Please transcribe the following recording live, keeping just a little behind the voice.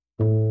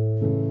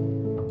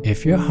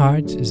If your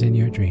heart is in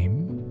your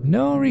dream,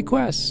 no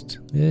request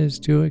is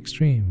too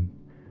extreme.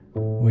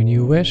 When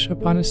you wish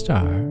upon a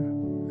star,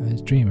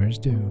 as dreamers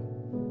do.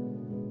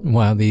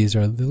 While these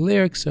are the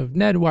lyrics of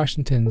Ned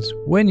Washington's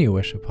When You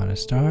Wish Upon a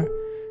Star,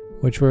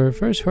 which were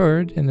first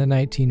heard in the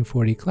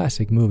 1940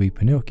 classic movie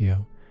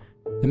Pinocchio,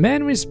 the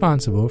man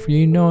responsible for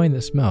you knowing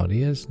this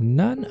melody is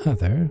none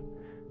other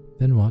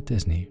than Walt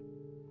Disney.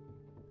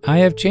 I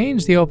have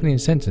changed the opening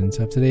sentence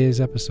of today's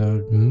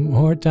episode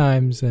more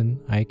times than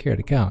I care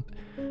to count.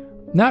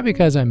 Not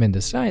because I'm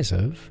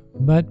indecisive,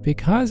 but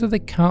because of the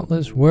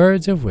countless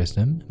words of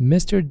wisdom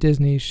Mr.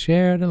 Disney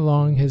shared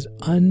along his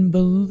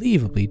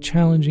unbelievably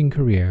challenging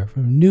career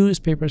from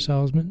newspaper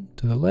salesman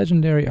to the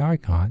legendary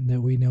icon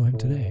that we know him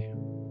today.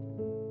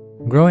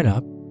 Growing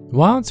up,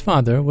 Walt's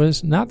father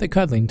was not the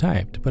cuddling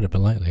type, to put it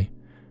politely.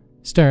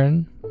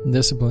 Stern,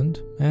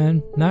 disciplined,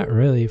 and not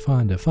really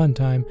fond of fun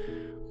time,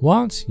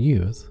 Walt's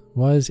youth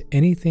was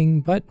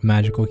anything but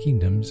magical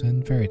kingdoms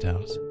and fairy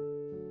tales.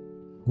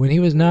 When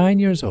he was 9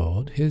 years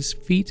old, his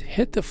feet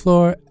hit the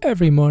floor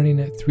every morning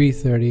at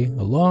 3:30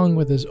 along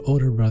with his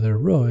older brother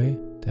Roy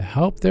to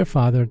help their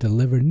father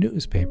deliver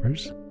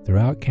newspapers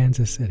throughout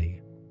Kansas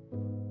City.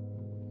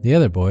 The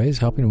other boys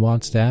helping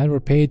Walt's dad were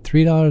paid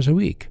 $3 a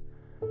week.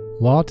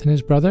 Walt and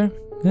his brother,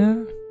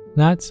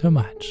 not so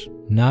much,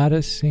 not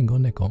a single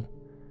nickel.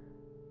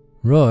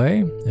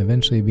 Roy,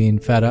 eventually being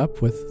fed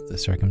up with the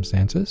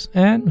circumstances,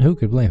 and who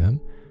could blame him,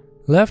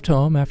 left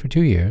home after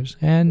 2 years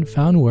and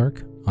found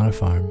work on a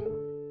farm.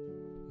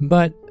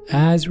 But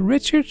as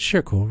Richard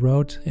Schickel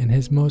wrote in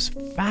his most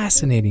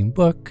fascinating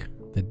book,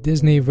 The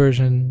Disney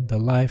Version, The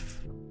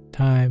Life,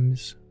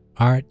 Times,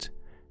 Art,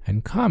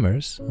 and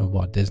Commerce of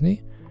Walt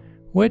Disney,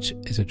 which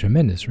is a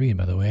tremendous read,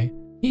 by the way,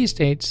 he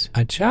states,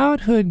 a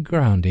childhood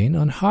grounding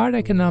on hard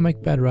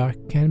economic bedrock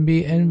can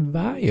be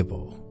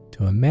invaluable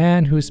to a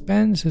man who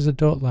spends his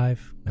adult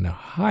life in a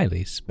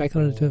highly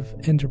speculative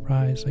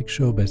enterprise like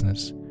show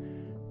business,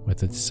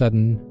 with its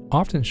sudden,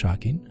 often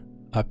shocking,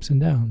 ups and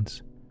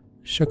downs.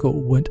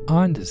 Schickel went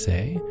on to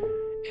say,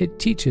 it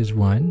teaches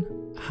one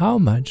how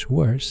much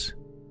worse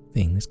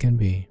things can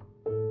be.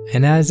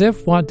 And as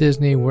if Walt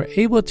Disney were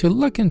able to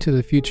look into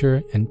the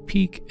future and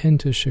peek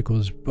into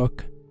Schickel's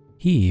book,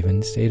 he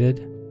even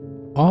stated,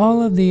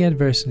 all of the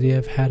adversity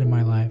I've had in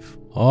my life,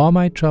 all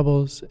my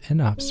troubles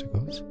and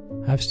obstacles,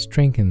 have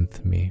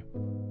strengthened me.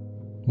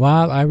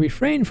 While I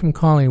refrain from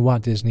calling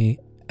Walt Disney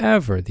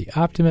ever the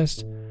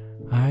optimist,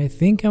 I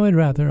think I would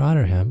rather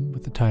honor him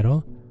with the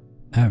title,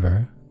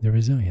 Ever the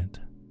Resilient.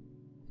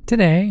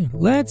 Today,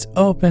 let's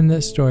open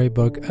this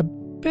storybook a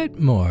bit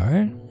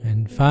more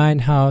and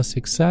find how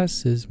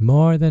success is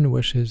more than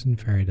wishes and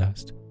fairy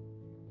dust.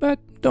 But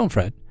don't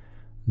fret,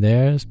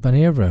 there's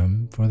plenty of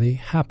room for the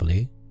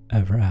happily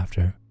ever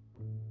after.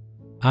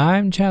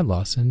 I'm Chad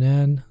Lawson,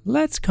 and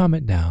let's calm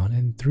it down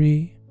in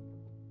 3,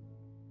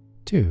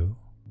 2,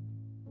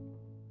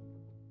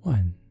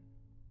 1.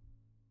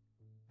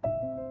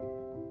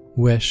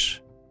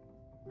 Wish.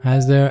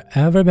 Has there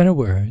ever been a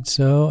word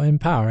so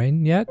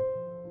empowering, yet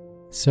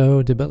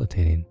so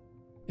debilitating?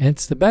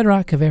 It's the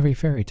bedrock of every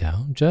fairy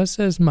tale, just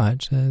as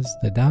much as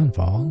the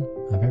downfall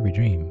of every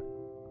dream.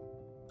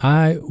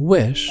 I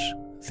wish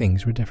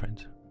things were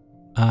different.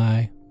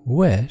 I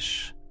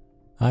wish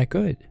I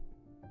could.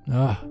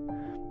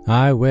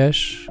 I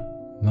wish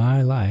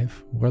my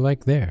life were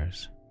like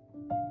theirs.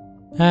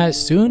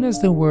 As soon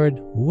as the word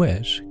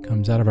wish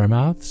comes out of our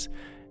mouths,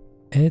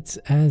 it's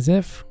as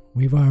if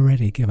we've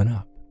already given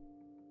up.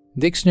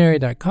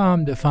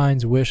 Dictionary.com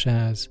defines wish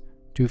as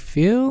to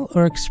feel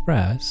or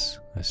express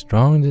a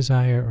strong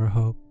desire or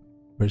hope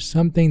for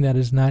something that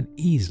is not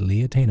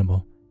easily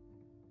attainable.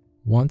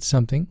 Want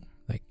something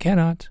that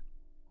cannot,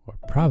 or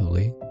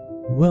probably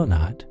will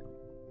not,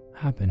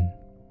 happen.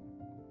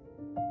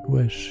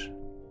 Wish.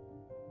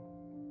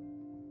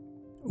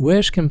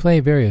 Wish can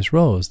play various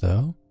roles,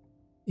 though,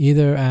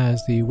 either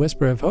as the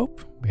whisper of hope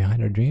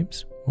behind our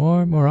dreams,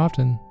 or more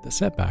often, the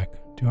setback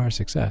to our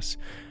success.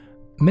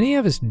 Many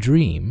of us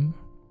dream,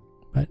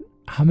 but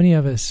how many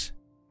of us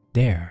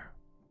dare?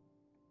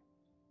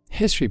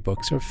 History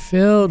books are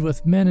filled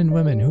with men and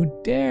women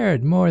who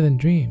dared more than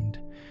dreamed.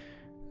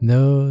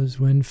 Those,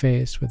 when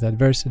faced with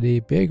adversity,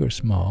 big or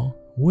small,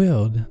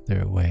 willed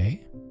their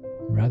way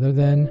rather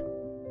than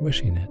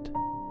wishing it.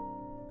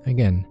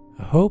 Again,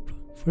 a hope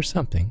for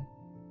something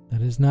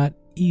that is not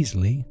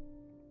easily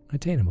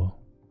attainable.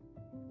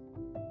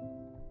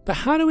 But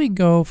how do we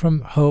go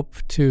from hope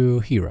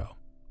to hero?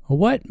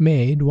 What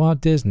made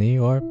Walt Disney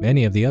or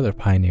any of the other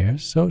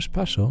pioneers so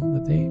special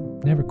that they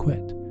never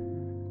quit?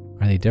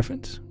 Are they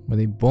different? Were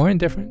they born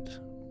different?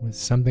 Was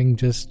something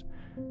just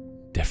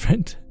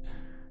different?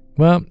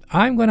 Well,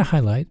 I'm going to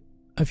highlight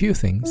a few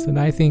things that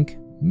I think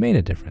made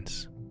a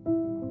difference.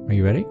 Are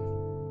you ready?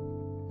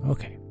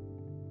 Okay.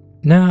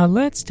 Now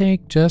let's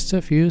take just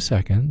a few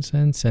seconds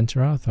and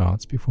center our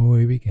thoughts before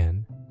we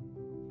begin.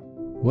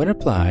 When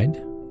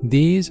applied,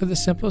 these are the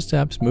simple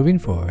steps moving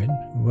forward,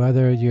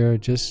 whether you're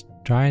just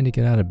trying to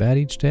get out of bed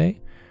each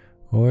day,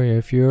 or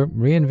if you're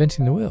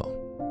reinventing the wheel.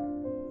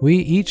 We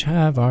each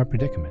have our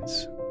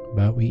predicaments,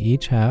 but we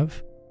each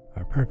have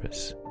our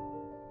purpose.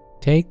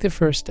 Take the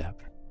first step.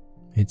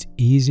 It's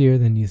easier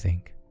than you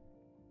think.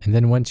 And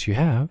then once you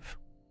have,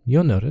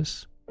 you'll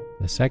notice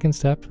the second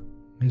step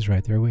is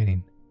right there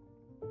waiting.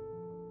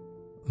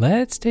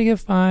 Let's take a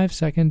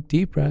 5-second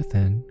deep breath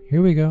in.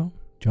 Here we go.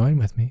 Join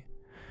with me.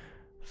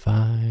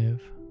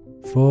 5,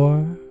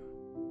 4,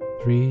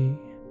 3,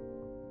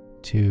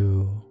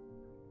 2,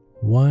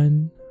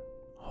 1.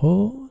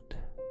 Hold.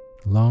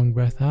 Long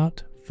breath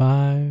out.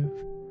 5,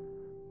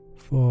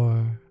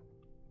 4,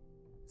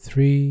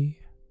 3,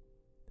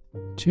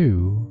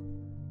 2,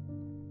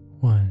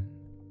 1.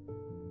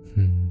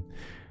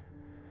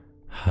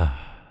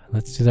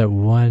 Let's do that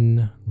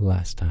one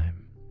last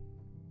time.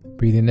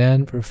 Breathing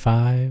in for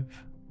 5,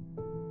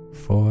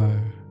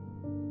 4,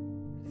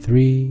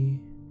 3,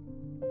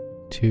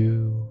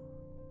 2,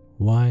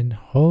 1.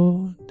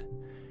 Hold.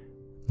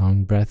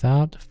 Long breath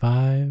out.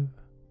 5,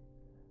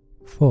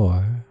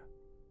 4,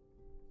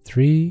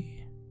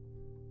 3,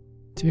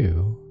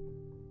 2,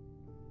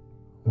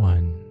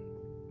 1.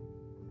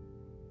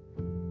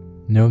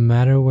 No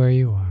matter where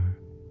you are,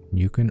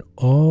 you can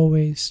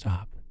always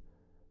stop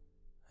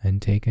and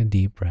take a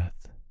deep breath.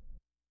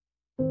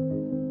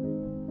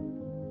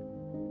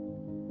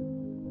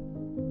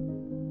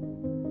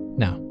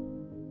 Now,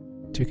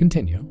 to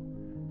continue,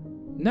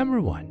 number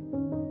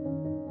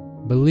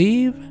 1,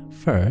 believe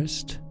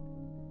first,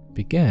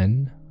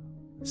 begin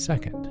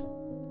second.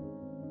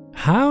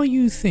 How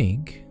you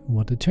think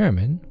will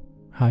determine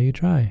how you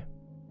try.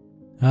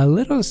 A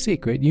little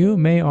secret you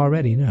may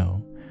already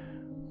know.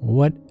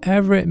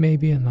 Whatever it may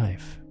be in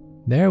life,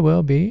 there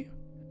will be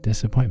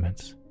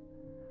disappointments.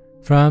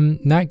 From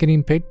not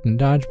getting picked in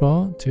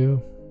dodgeball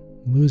to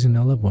losing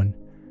a loved one,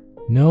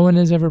 no one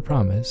is ever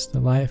promised the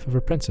life of a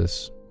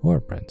princess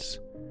or prince.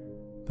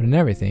 But in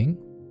everything,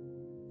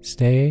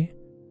 stay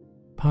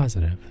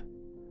positive.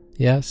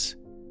 Yes,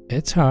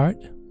 it's hard,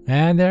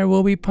 and there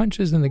will be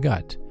punches in the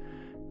gut,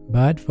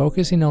 but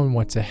focusing on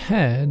what's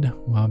ahead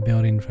while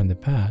building from the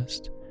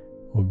past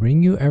will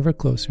bring you ever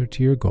closer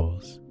to your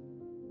goals,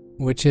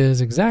 which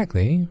is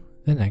exactly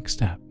the next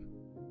step.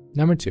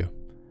 Number 2,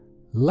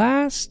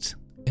 last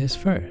is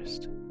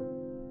first.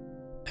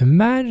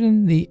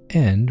 Imagine the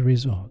end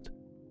result.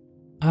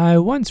 I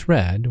once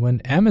read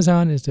when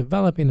Amazon is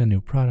developing a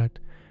new product,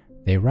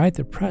 they write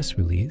the press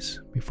release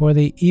before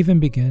they even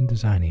begin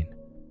designing.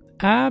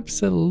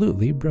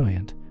 Absolutely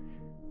brilliant.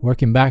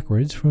 Working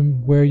backwards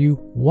from where you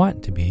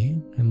want to be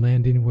and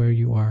landing where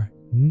you are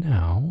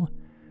now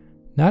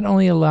not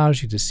only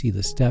allows you to see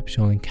the steps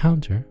you'll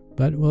encounter,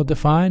 but will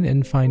define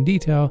in fine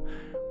detail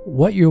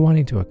what you're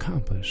wanting to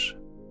accomplish.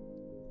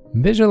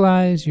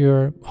 Visualize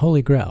your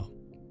holy grail.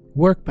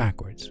 Work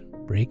backwards,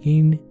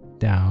 breaking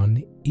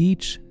down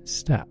each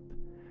step,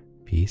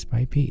 piece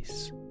by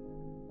piece.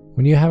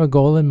 When you have a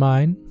goal in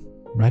mind,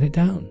 write it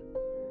down,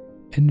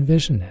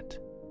 envision it,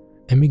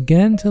 and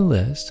begin to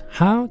list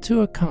how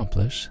to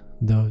accomplish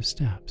those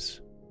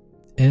steps.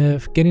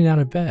 If getting out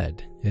of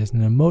bed is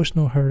an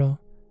emotional hurdle,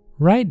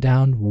 write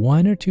down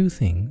 1 or 2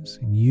 things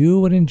you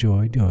would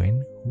enjoy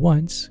doing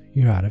once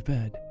you're out of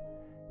bed.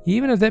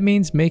 Even if that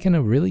means making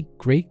a really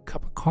great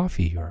cup of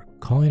coffee or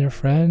calling a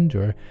friend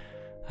or,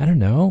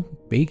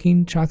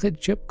 baking chocolate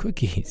chip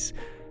cookies.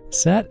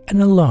 Set an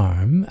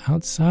alarm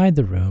outside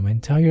the room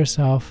and tell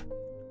yourself,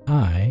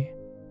 I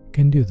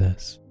can do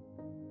this.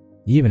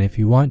 Even if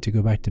you want to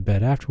go back to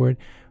bed afterward,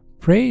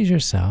 praise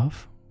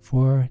yourself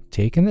for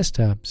taking the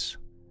steps,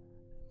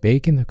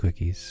 baking the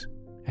cookies.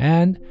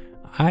 And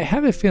I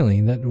have a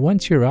feeling that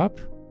once you're up,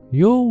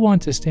 you'll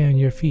want to stay on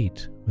your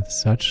feet with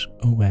such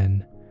a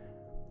win.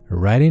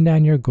 Writing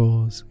down your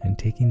goals and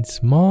taking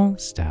small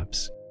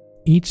steps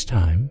each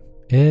time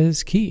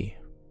is key.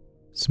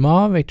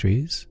 Small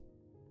victories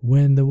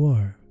win the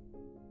war.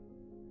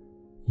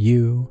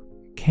 You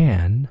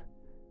can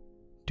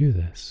do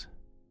this.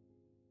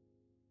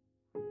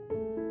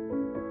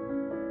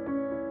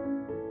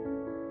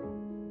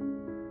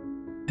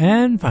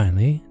 And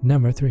finally,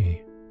 number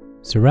 3,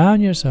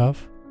 surround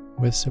yourself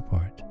with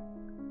support.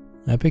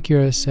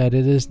 Epicurus said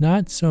it is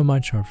not so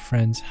much our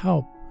friends'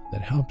 help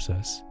that helps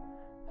us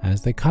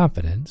as the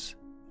confidence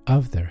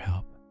of their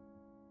help.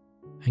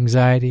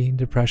 Anxiety,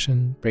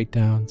 depression,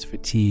 breakdowns,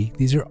 fatigue,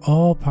 these are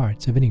all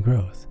parts of any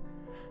growth.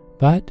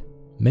 But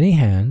many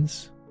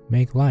hands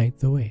make light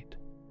the weight.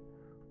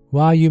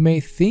 While you may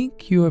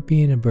think you are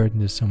being a burden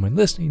to someone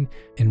listening,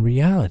 in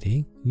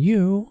reality,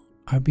 you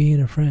are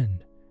being a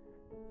friend.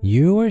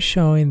 You are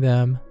showing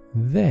them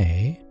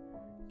they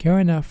care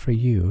enough for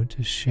you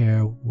to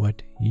share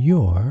what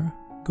you're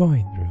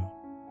going through.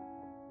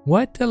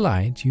 What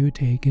delight you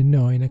take in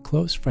knowing a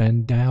close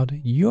friend dialed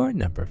your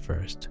number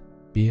first,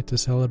 be it to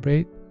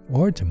celebrate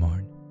or to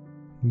mourn.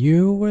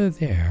 You were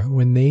there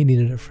when they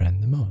needed a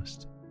friend the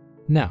most.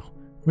 Now,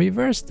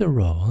 reverse the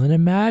role and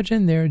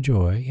imagine their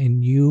joy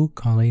in you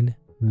calling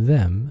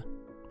them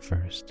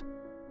first.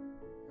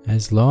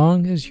 As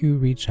long as you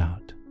reach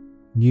out,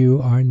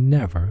 you are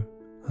never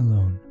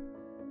alone.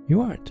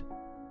 You aren't.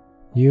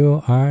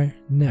 You are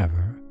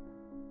never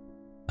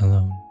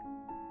alone.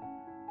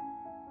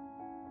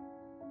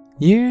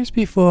 Years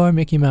before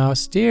Mickey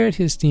Mouse steered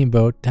his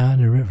steamboat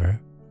down the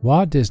river,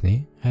 Walt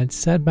Disney had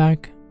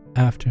setback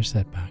after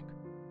setback.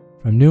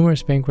 From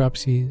numerous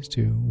bankruptcies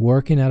to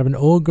working out of an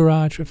old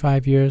garage for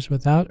 5 years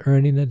without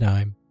earning a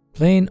dime,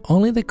 playing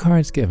only the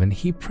cards given,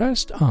 he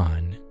pressed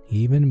on,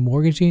 even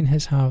mortgaging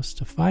his house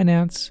to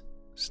finance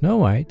Snow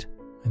White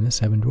and the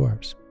Seven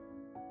Dwarfs.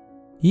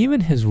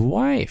 Even his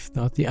wife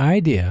thought the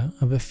idea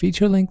of a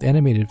feature-length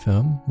animated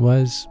film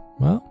was,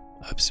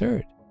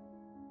 absurd.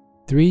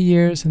 3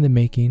 years in the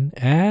making,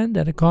 and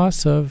at a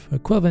cost of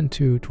equivalent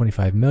to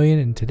 $25 million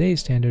in today's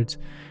standards,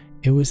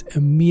 it was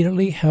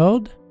immediately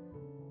held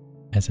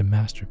as a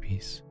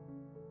masterpiece,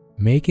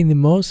 making the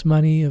most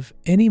money of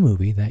any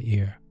movie that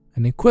year,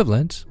 an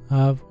equivalent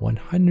of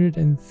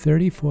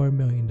 $134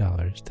 million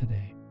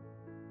today.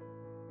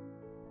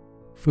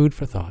 Food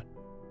for thought.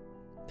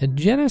 The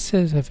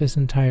genesis of his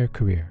entire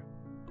career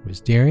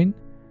was during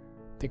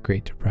the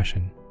Great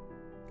Depression.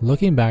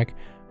 Looking back,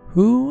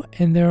 who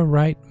in their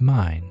right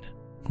mind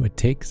would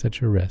take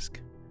such a risk,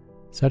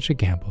 such a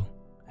gamble,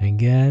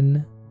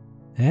 again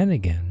and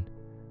again,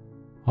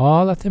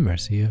 all at the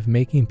mercy of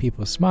making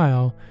people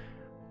smile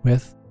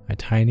with a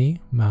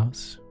tiny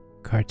mouse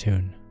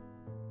cartoon?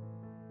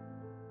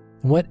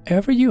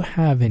 Whatever you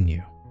have in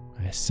you,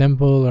 as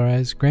simple or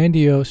as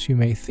grandiose you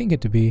may think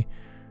it to be,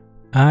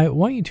 I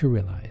want you to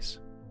realize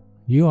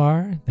you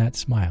are that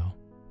smile.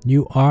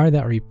 You are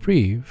that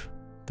reprieve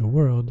the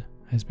world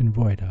has been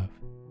void of.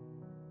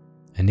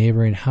 A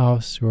neighboring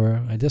house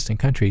or a distant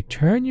country,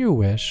 turn your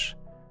wish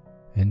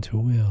into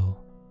will.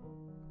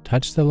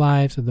 Touch the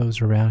lives of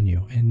those around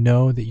you and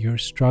know that your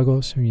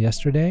struggles from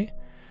yesterday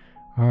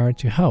are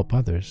to help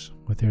others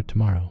with their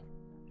tomorrow.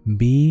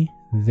 Be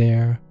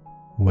their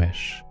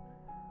wish.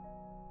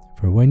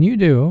 For when you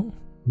do,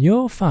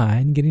 you'll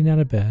find getting out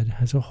of bed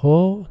has a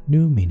whole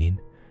new meaning,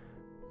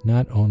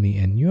 not only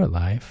in your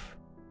life,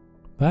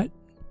 but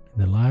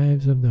in the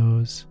lives of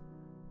those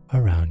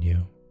around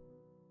you.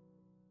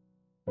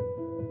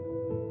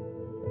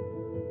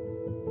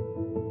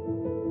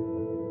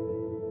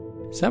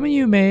 Some of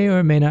you may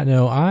or may not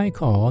know I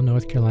call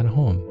North Carolina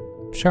home,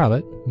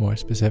 Charlotte more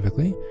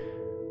specifically.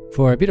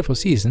 For a beautiful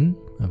season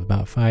of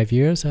about 5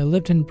 years, I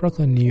lived in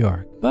Brooklyn, New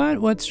York.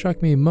 But what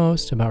struck me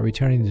most about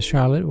returning to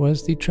Charlotte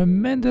was the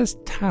tremendous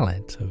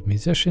talent of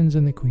musicians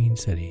in the Queen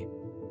City.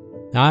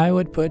 I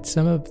would put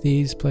some of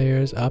these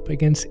players up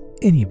against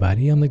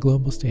anybody on the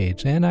global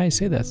stage, and I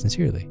say that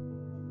sincerely.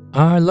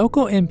 Our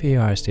local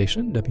NPR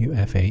station,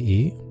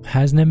 WFAE,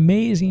 has an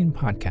amazing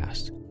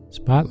podcast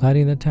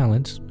spotlighting the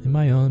talents in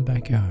my own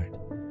backyard.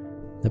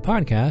 The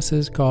podcast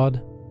is called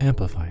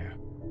Amplifier,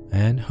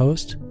 and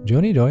host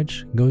Joni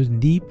Deutsch goes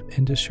deep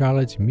into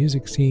Charlotte's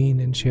music scene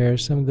and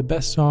shares some of the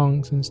best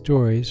songs and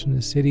stories from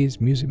the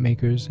city's music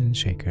makers and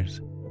shakers.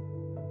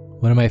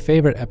 One of my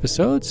favorite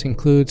episodes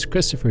includes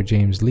Christopher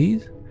James Lee,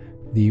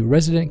 the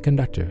resident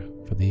conductor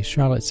for the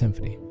Charlotte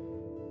Symphony,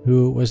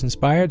 who was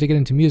inspired to get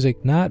into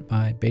music not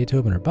by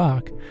Beethoven or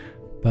Bach,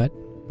 but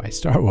by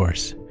Star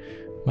Wars.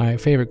 My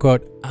favorite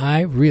quote,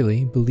 "I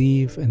really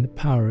believe in the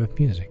power of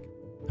music.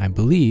 I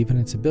believe in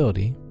its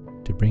ability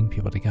to bring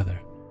people together,"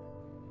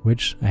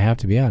 which, I have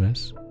to be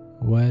honest,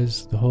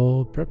 was the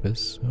whole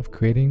purpose of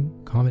creating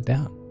Calm It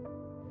Down.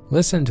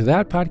 Listen to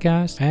that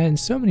podcast and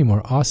so many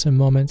more awesome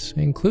moments,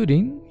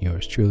 including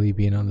yours truly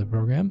being on the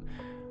program,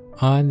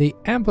 on the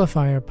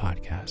Amplifier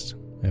podcast,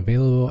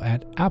 available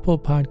at Apple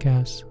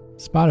Podcasts,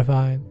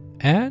 Spotify,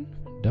 and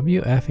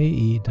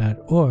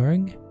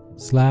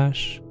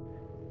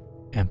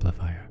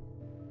wfae.org/amplifier.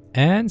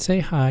 And say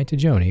hi to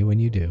Joni when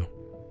you do.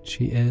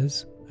 She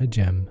is a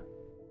gem.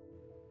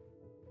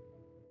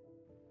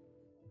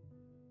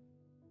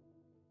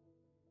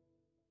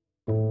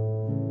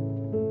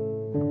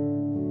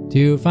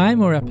 To find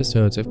more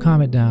episodes of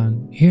Calm It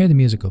Down, hear the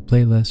musical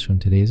playlist from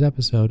today's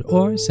episode,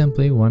 or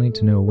simply wanting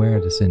to know where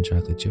to send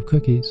chocolate chip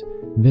cookies,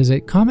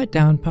 visit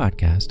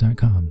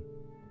calmitdownpodcast.com.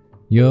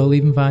 You'll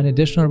even find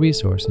additional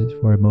resources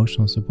for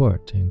emotional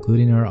support,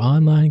 including our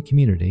online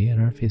community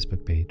and our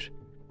Facebook page.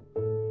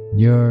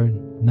 You're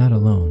not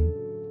alone.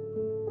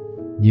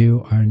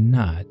 You are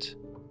not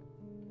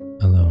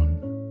alone.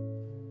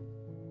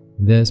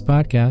 This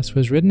podcast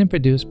was written and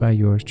produced by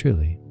yours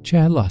truly,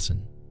 Chad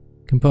Lawson,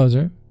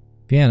 composer,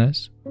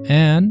 pianist,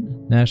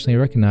 and nationally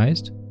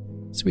recognized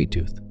Sweet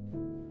Tooth.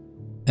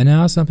 And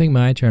now something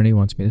my attorney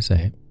wants me to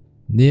say.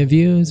 The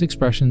views,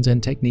 expressions,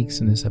 and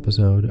techniques in this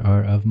episode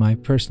are of my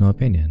personal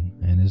opinion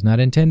and is not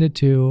intended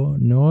to,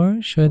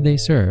 nor should they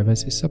serve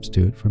as a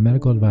substitute for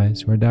medical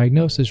advice or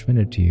diagnosis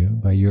rendered to you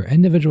by your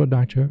individual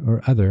doctor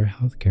or other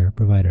healthcare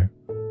provider.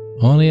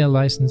 Only a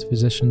licensed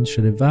physician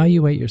should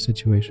evaluate your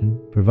situation,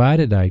 provide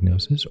a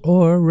diagnosis,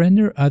 or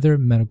render other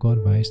medical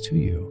advice to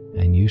you,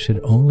 and you should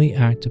only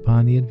act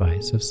upon the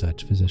advice of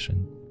such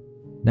physician.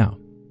 Now,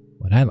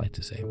 what I'd like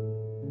to say.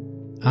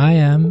 I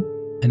am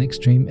an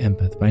extreme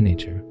empath by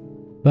nature,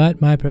 but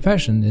my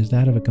profession is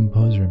that of a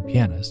composer and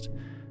pianist,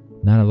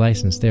 not a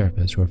licensed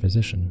therapist or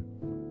physician.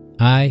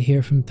 I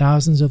hear from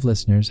thousands of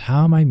listeners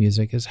how my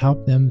music has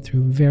helped them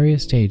through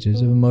various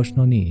stages of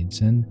emotional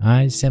needs, and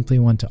I simply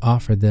want to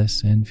offer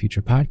this and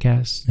future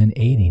podcasts in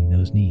aiding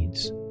those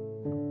needs.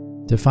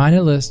 To find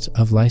a list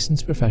of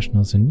licensed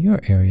professionals in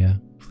your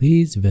area,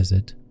 please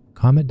visit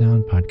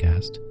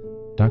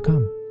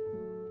calmitdownpodcast.com.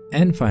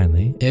 And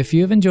finally, if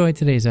you've enjoyed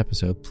today's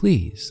episode,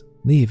 please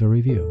leave a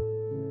review.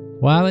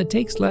 While it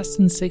takes less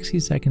than 60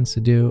 seconds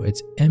to do,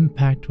 its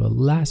impact will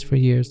last for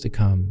years to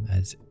come,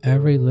 as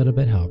every little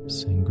bit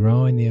helps in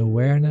growing the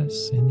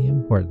awareness and the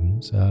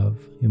importance of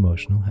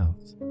emotional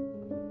health.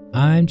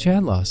 I'm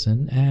Chad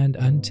Lawson, and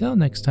until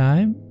next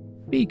time,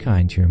 be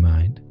kind to your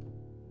mind,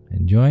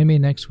 and join me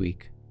next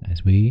week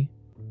as we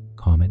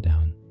calm it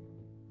down.